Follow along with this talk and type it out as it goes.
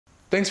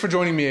Thanks for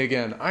joining me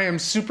again. I am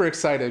super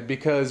excited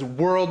because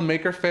World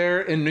Maker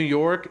Faire in New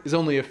York is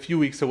only a few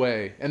weeks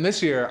away. And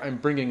this year I'm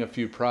bringing a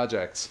few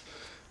projects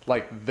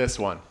like this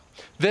one.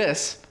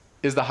 This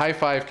is the high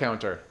five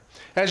counter.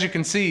 As you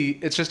can see,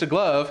 it's just a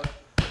glove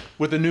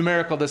with a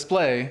numerical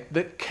display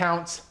that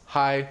counts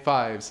high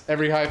fives.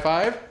 Every high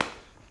five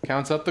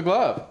counts up the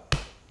glove.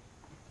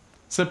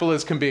 Simple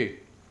as can be.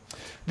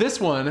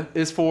 This one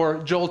is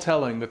for Joel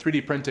Telling, the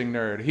 3D printing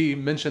nerd. He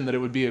mentioned that it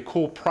would be a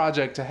cool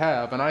project to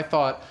have, and I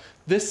thought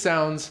this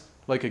sounds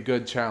like a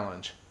good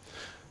challenge.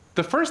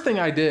 The first thing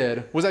I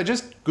did was I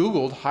just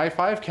Googled high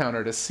five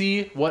counter to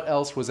see what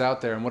else was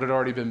out there and what had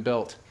already been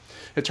built.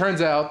 It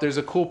turns out there's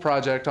a cool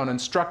project on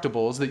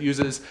Instructables that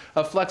uses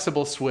a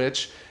flexible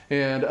switch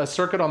and a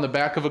circuit on the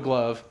back of a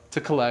glove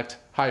to collect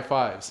high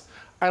fives.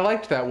 I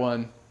liked that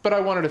one, but I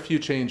wanted a few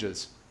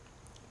changes.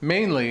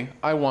 Mainly,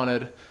 I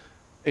wanted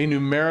a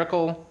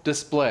numerical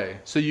display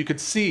so you could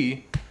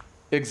see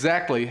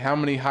exactly how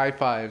many high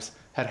fives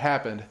had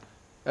happened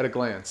at a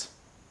glance.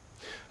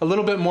 A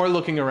little bit more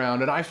looking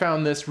around, and I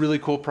found this really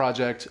cool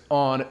project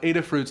on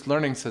Adafruit's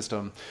learning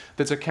system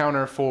that's a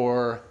counter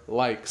for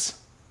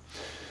likes.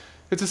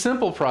 It's a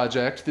simple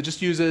project that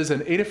just uses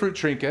an Adafruit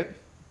trinket,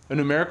 a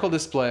numerical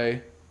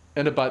display,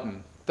 and a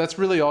button. That's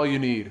really all you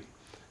need.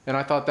 And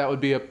I thought that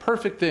would be a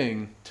perfect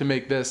thing to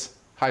make this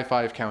high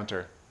five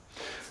counter.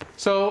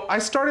 So I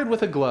started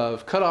with a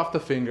glove, cut off the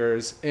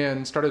fingers,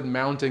 and started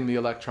mounting the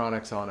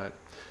electronics on it.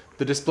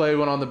 The display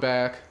went on the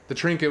back, the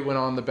trinket went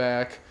on the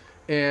back,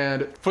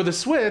 and for the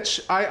switch,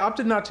 I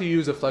opted not to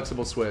use a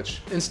flexible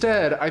switch.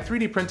 Instead, I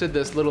 3D printed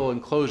this little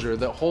enclosure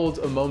that holds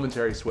a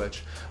momentary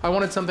switch. I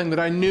wanted something that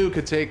I knew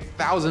could take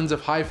thousands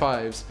of high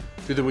fives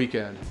through the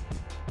weekend.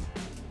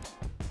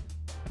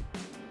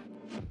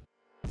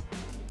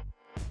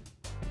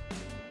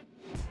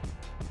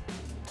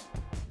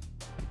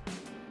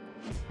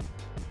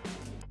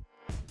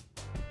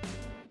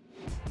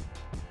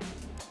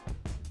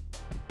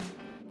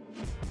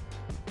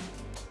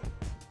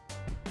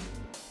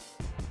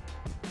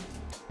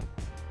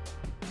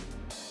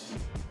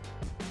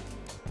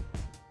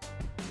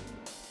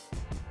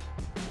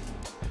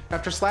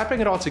 After slapping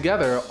it all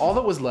together, all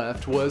that was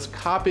left was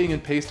copying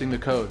and pasting the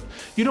code.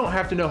 You don't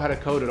have to know how to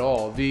code at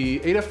all. The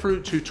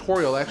Adafruit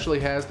tutorial actually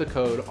has the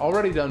code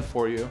already done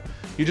for you.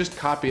 You just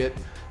copy it,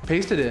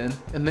 paste it in,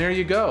 and there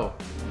you go.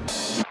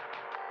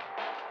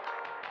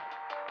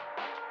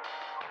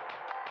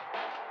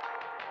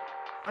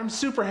 I'm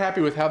super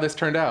happy with how this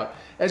turned out.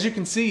 As you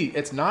can see,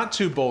 it's not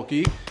too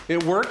bulky,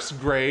 it works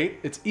great,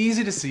 it's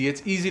easy to see,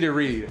 it's easy to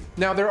read.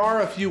 Now there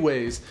are a few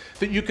ways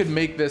that you could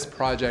make this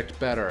project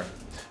better.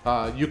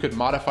 You could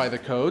modify the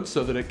code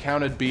so that it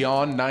counted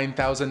beyond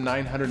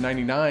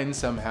 9,999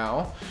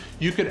 somehow.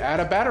 You could add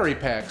a battery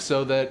pack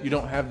so that you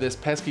don't have this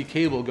pesky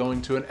cable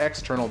going to an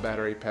external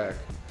battery pack.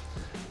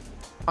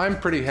 I'm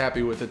pretty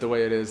happy with it the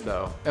way it is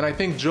though, and I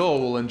think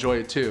Joel will enjoy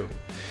it too.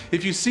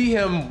 If you see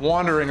him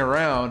wandering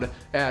around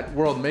at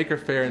World Maker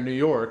Faire in New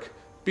York,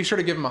 be sure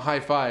to give him a high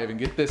five and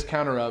get this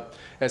counter up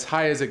as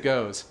high as it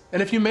goes.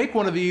 And if you make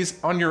one of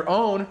these on your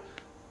own,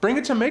 bring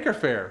it to Maker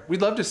Faire.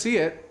 We'd love to see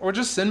it, or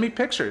just send me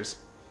pictures.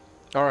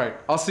 All right,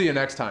 I'll see you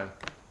next time.